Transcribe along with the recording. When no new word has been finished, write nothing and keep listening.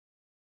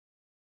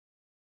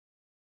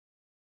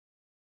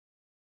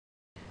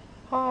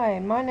Hi,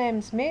 my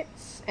name's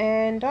Mitz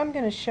and I'm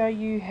going to show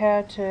you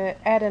how to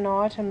add an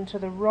item to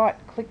the right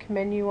click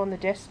menu on the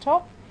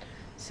desktop.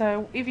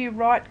 So if you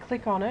right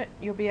click on it,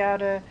 you'll be able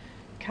to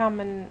come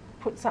and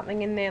put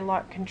something in there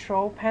like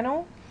control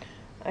panel.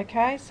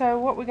 Okay, so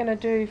what we're going to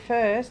do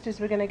first is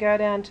we're going to go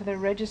down to the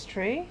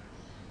registry.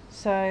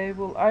 So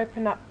we'll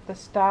open up the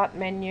start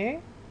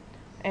menu,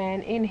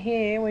 and in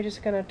here we're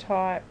just going to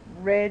type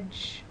reg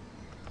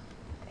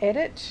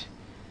edit,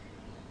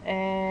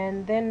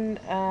 and then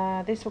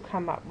this will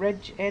come up,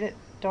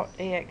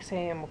 regedit.exe,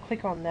 and we'll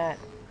click on that.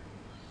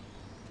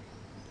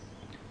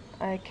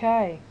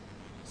 Okay,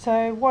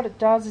 so what it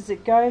does is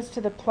it goes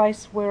to the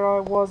place where I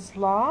was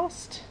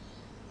last,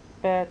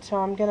 but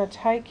I'm going to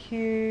take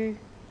you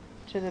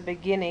to the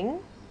beginning.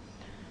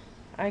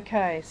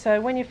 Okay,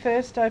 so when you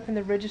first open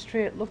the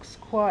registry it looks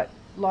quite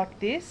like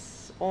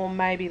this, or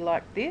maybe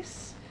like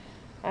this.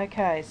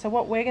 Okay, so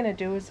what we're going to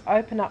do is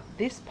open up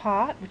this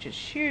part, which is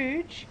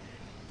huge,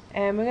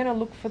 and we're going to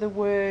look for the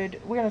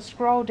word, we're going to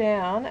scroll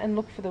down and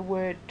look for the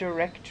word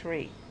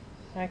directory.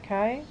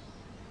 Okay,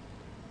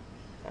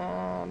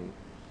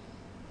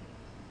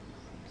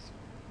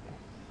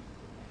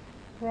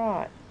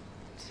 right,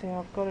 so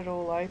I've got it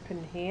all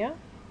open here.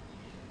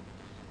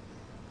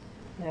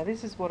 Now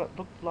this is what it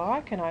looked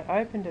like, and I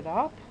opened it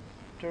up,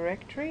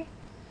 directory,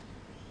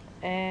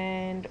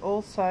 and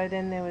also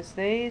then there was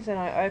these, and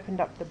I opened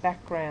up the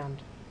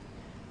background.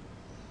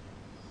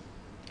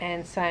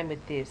 And same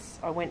with this,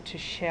 I went to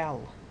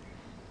shell.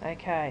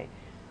 Okay,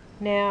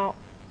 now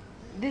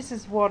this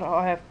is what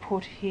I have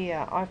put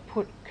here. I've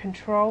put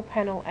control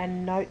panel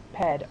and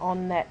notepad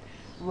on that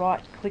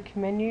right click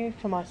menu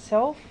for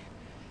myself.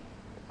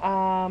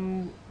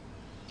 Now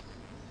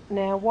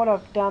what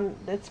I've done,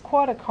 it's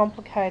quite a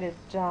complicated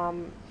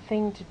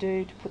thing to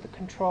do to put the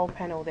control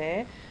panel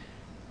there,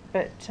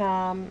 but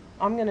I'm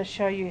going to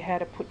show you how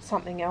to put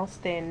something else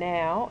there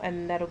now,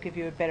 and that'll give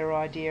you a better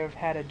idea of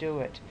how to do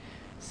it.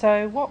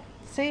 So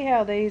see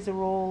how these are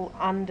all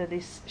under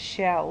this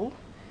shell.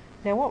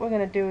 Now what we're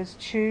going to do is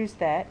choose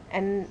that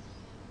and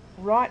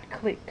right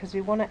click, because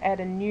we want to add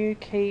a new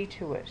key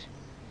to it.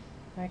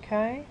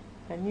 Okay,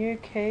 a new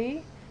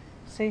key.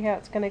 See how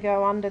it's going to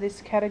go under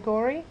this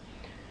category?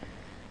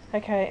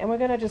 Okay, and we're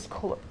going to just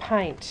call it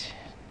paint.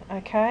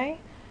 Okay,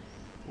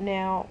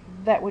 now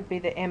that would be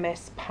the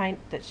MS Paint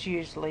that's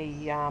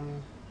usually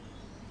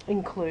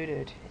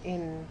included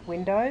in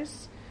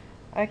Windows.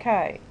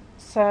 Okay,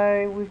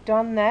 so we've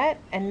done that,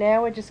 and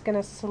now we're just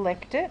going to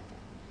select it,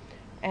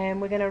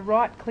 and we're going to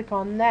right click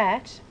on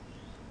that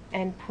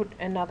and put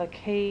another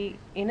key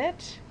in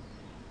it,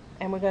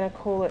 and we're going to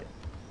call it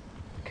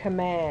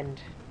command.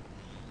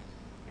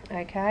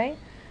 Okay,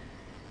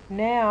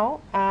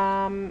 now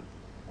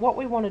what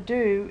we want to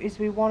do is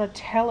we want to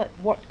tell it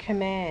what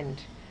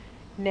command.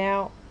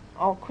 Now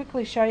I'll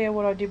quickly show you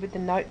what I did with the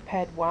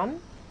notepad one.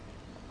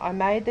 I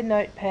made the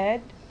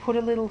notepad, put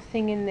a little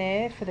thing in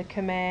there for the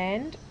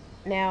command.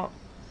 Now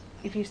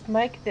if you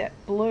make that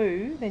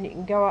blue, then you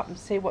can go up and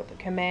see what the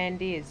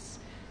command is.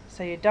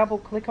 So you double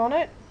click on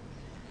it.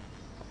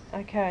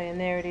 Okay, and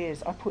there it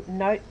is. I put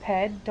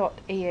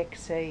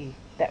notepad.exe.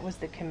 That was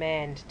the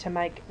command to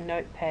make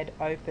notepad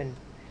open.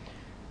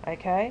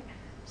 Okay,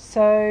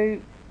 so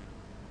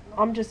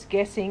I'm just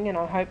guessing, and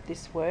I hope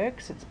this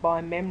works, it's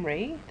by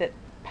memory, that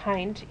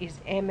paint is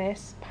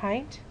MS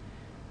Paint.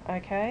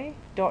 Okay,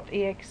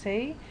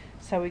 .exe.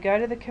 So we go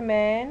to the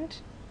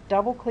command,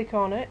 double click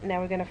on it,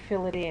 now we're going to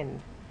fill it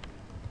in.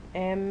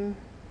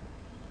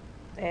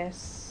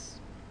 MS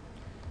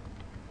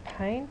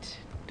Paint.exe.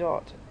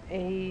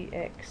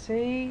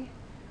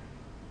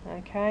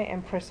 Okay,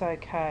 and press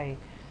OK.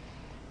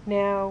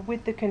 Now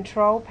with the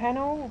control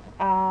panel,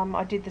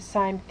 I did the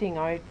same thing.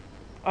 I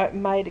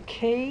made a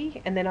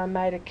key, and then I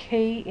made a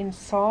key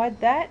inside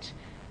that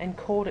and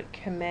called it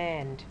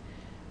command.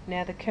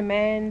 Now the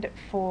command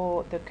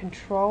for the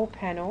control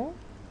panel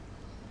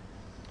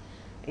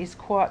is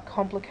quite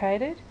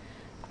complicated.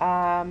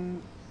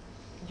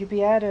 You'll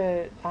be able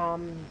to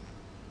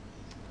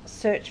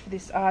search for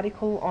this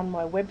article on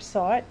my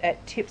website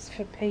at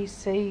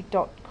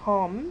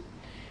tipsforpc.com,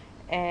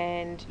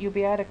 and you'll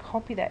be able to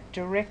copy that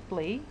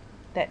directly,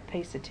 that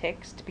piece of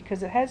text,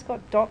 because it has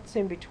got dots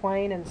in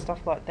between and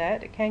stuff like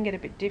that. It can get a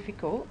bit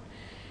difficult,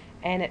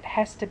 and it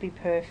has to be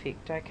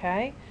perfect.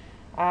 Okay,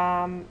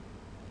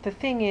 the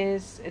thing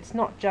is, it's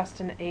not just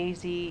an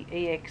easy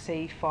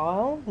exe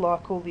file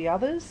like all the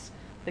others.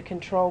 The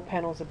control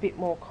panel's a bit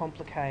more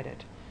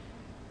complicated.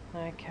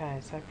 Okay,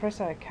 so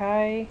press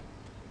OK.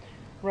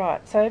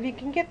 Right, so if you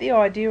can get the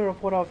idea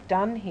of what I've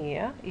done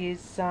here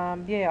is,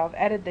 yeah, I've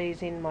added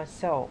these in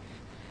myself.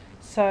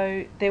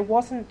 So there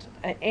wasn't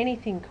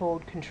anything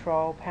called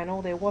control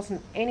panel, there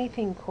wasn't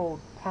anything called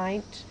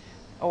paint,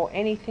 or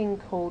anything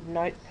called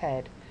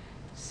notepad.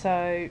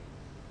 So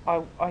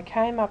I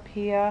came up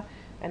here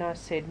and I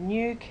said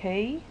new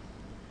key,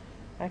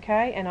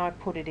 okay, and I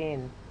put it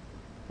in.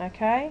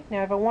 Okay,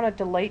 now if I want to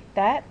delete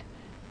that,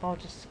 I'll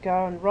just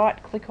go and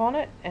right click on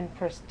it and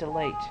press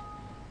delete,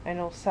 and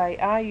it'll say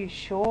are you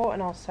sure,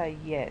 and I'll say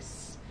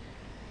yes.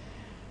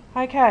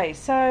 Okay,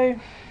 so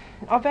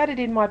I've added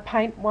in my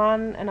paint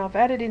one and I've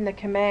added in the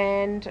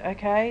command.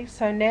 Okay,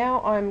 so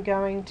now I'm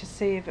going to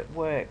see if it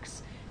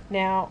works.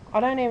 Now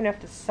I don't even have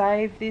to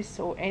save this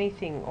or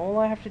anything. All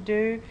I have to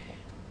do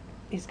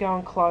is go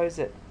and close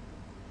it.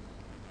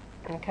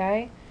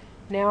 Okay,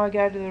 now I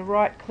go to the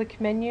right click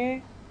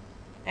menu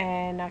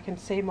and I can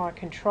see my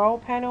control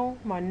panel,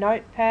 my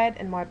notepad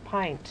and my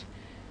paint.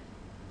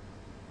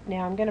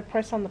 Now I'm going to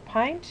press on the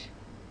paint.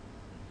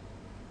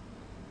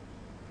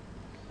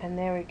 And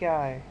there we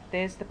go.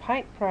 There's the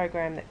paint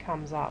program that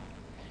comes up.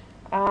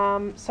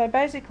 So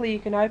basically you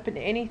can open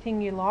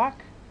anything you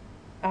like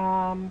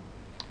from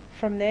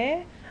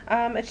there.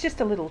 It's just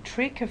a little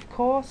trick, of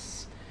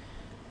course.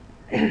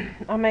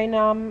 I mean,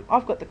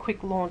 I've got the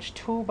quick launch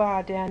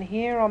toolbar down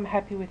here. I'm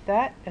happy with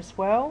that as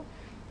well.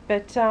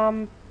 But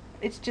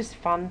it's just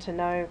fun to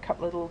know a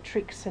couple of little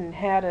tricks and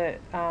how to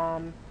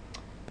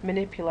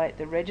manipulate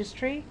the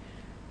registry.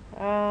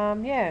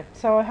 Yeah,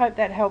 so I hope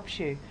that helps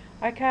you.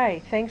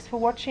 Okay, thanks for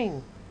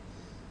watching.